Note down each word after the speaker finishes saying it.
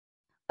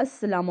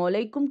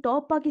अस्सलामुअलैकुम।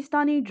 Top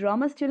Pakistani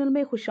dramas channel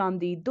में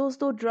खुशामदीद।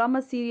 दोस्तों, ड्रामा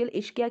सीरियल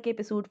इश्किया के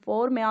एपिसोड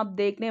 4 में आप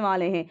देखने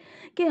वाले हैं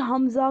कि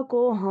हमज़ा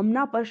को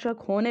हमना पर शक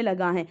होने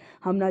लगा है।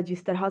 हमना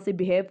जिस तरह से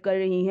बिहेव कर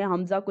रही हैं,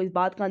 हमज़ा को इस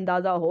बात का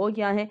अंदाज़ा हो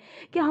गया है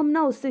कि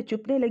हमना उससे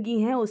चुपने लगी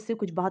हैं, उससे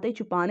कुछ बातें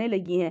छुपाने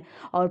लगी हैं।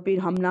 और फिर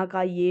हमना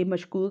का ये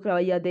मशकूक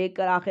रवैया देख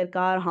कर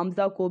आखिरकार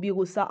हमज़ा को भी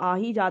गुस्सा आ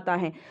ही जाता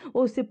है।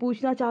 वो उससे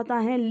पूछना चाहता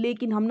है,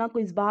 लेकिन हमना को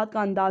इस बात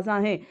का अंदाज़ा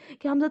है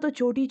कि हमज़ा तो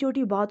छोटी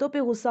छोटी बातों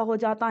पे गुस्सा हो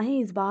जाता है।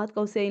 इस बात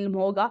का उसे इल्म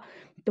होगा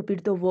तो फिर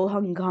तो वो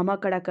हंगामा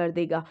खड़ा कर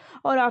देगा।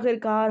 और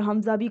आखिरकार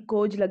हमज़ा भी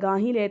खोज लगा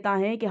ही लेता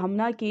है कि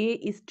हमना के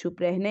इस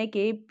चुप रहने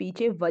के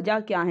पीछे वजह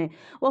क्या है।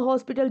 वो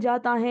हॉस्पिटल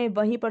जाता है,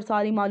 वहीं पर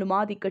सारी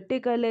मालूमात इकट्ठे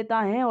कर लेता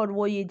है और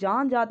वो ये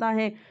जान जाता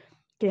है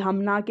कि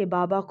हमना के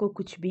बाबा को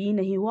कुछ भी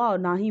नहीं हुआ और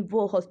ना ही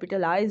वो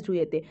हॉस्पिटलाइज्ड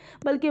हुए थे,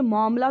 बल्कि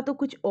मामला तो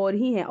कुछ और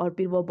ही है। और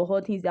फिर वो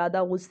बहुत ही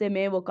ज़्यादा गुस्से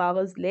में वो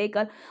कागज़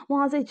लेकर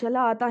वहाँ से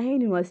चला आता है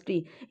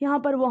यूनिवर्सिटी। यहाँ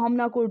पर वो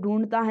हमना को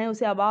ढूंढता है,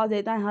 उसे आवाज़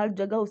देता है, हर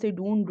जगह उसे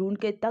ढूंढ ढूंढ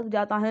के तक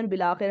जाता है और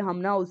बिलाखिर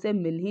हमना उसे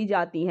मिल ही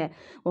जाती है।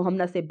 वो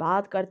हमना से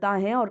बात करता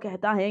है और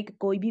कहता है कि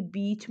कोई भी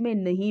बीच में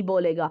नहीं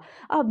बोलेगा,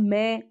 अब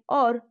मैं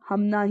और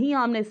हमना ही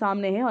आमने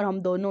सामने हैं और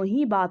हम दोनों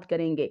ही बात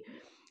करेंगे।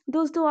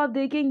 दोस्तों, आप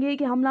देखेंगे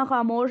कि हमला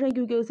खामोश है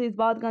क्योंकि उसे इस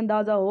बात का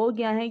अंदाज़ा हो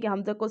गया है कि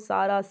हमज़ा को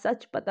सारा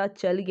सच पता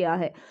चल गया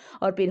है।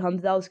 और फिर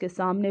हमज़ा उसके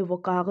सामने वो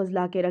कागज़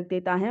ला के रख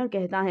देता है और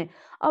कहता है,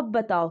 अब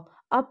बताओ,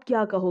 अब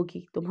क्या कहोगी?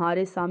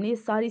 तुम्हारे सामने ये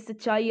सारी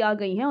सच्चाई आ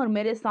गई है और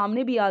मेरे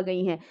सामने भी आ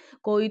गई हैं।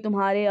 कोई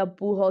तुम्हारे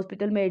अब्बू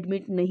हॉस्पिटल में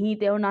एडमिट नहीं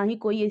थे और ना ही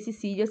कोई ऐसी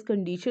सीरियस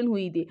कंडीशन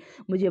हुई थी।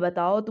 मुझे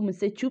बताओ, तुम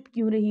मुझसे चुप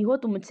क्यों रही हो?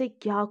 तुम मुझसे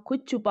क्या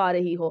कुछ छुपा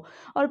रही हो?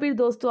 और फिर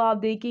दोस्तों, आप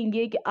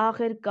देखेंगे कि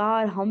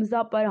आखिरकार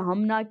हमज़ा पर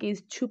हमना के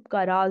इस छुप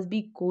का राज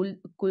भी खुल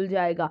खुल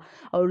जाएगा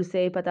और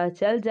उसे पता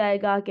चल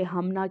जाएगा कि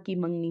हमना की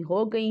मंगनी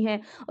हो गई है,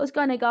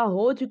 उसका निकाह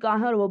हो चुका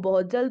है और वो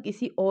बहुत जल्द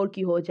किसी और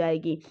की हो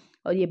जाएगी।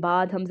 और ये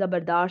बात हमज़ा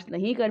बर्दाश्त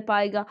नहीं कर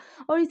पाएगा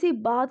और इसी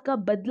बात का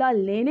बदला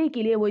लेने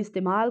के लिए वो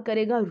इस्तेमाल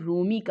करेगा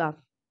रूमी का।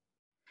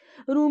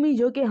 रूमी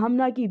जो कि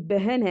हमना की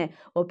बहन है,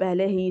 वो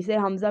पहले ही से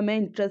हमज़ा में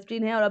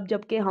इंटरेस्टेड है और अब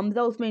जबकि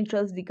हमज़ा उसमें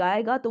इंटरेस्ट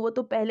दिखाएगा तो वो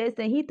तो पहले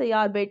से ही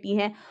तैयार बैठी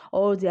हैं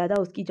और ज़्यादा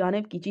उसकी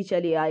जानिब खींची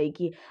चली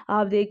आएगी।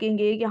 आप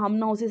देखेंगे कि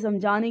हमना उसे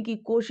समझाने की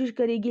कोशिश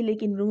करेगी,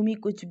 लेकिन रूमी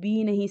कुछ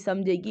भी नहीं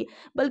समझेगी,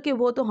 बल्कि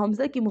वो तो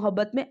हमज़ा की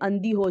मोहब्बत में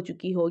अंधी हो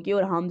चुकी होगी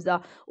और हमज़ा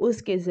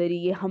उसके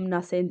ज़रिए हमना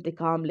से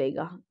इंतकाम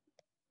लेगा।